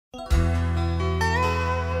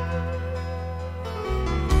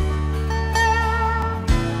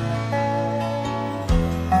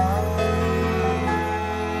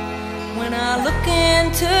look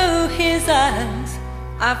into his eyes,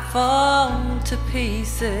 I fall to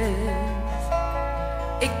pieces.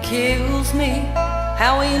 It kills me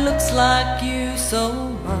how he looks like you so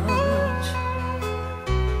much.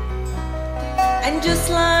 And just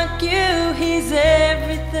like you, he's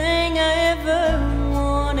everything I ever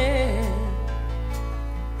wanted.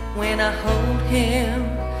 When I hold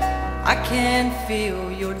him, I can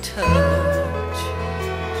feel your touch.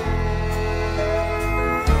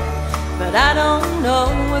 But I don't know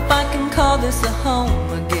if I can call this a home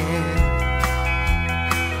again,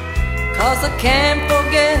 'cause I can't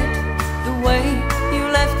forget the way you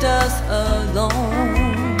left us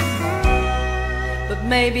alone. But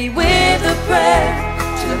maybe with a prayer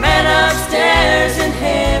to the man upstairs in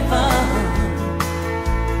heaven,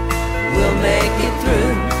 we'll make it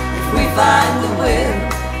through if we find the will,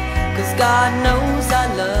 'cause God knows I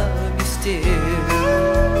love you still.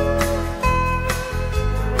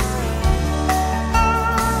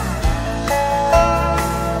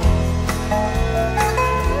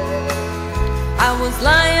 I was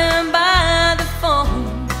lying by the phone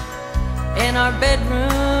in our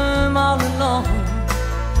bedroom all alone.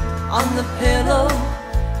 On the pillow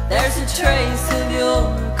there's a trace of your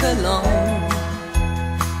cologne.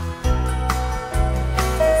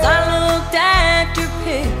 As I looked at your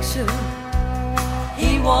picture,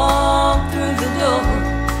 he walked through the door.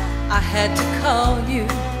 I had to call you,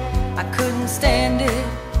 I couldn't stand it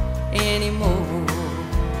anymore.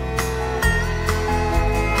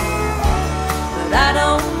 I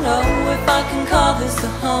don't know if I can call this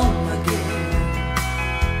a home again,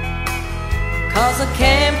 'cause I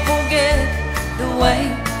can't forget the way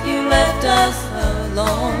you left us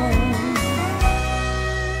alone.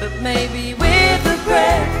 But maybe with a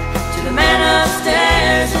prayer to the man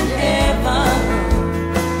upstairs in heaven,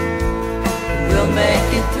 we'll make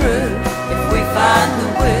it through if we find the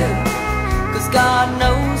will, 'cause God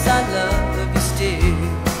knows I love you still.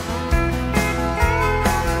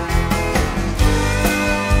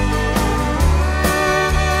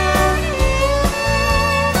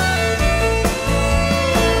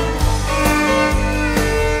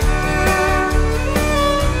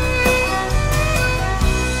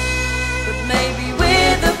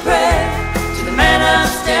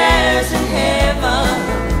 In heaven,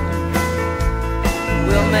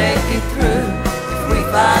 we'll make it through if we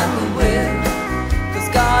find the will, 'cause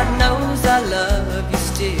God knows I love you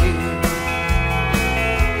still.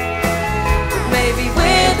 But maybe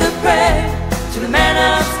with a prayer to the man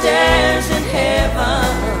upstairs in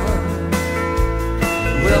heaven,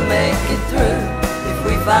 we'll make it through if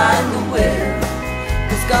we find the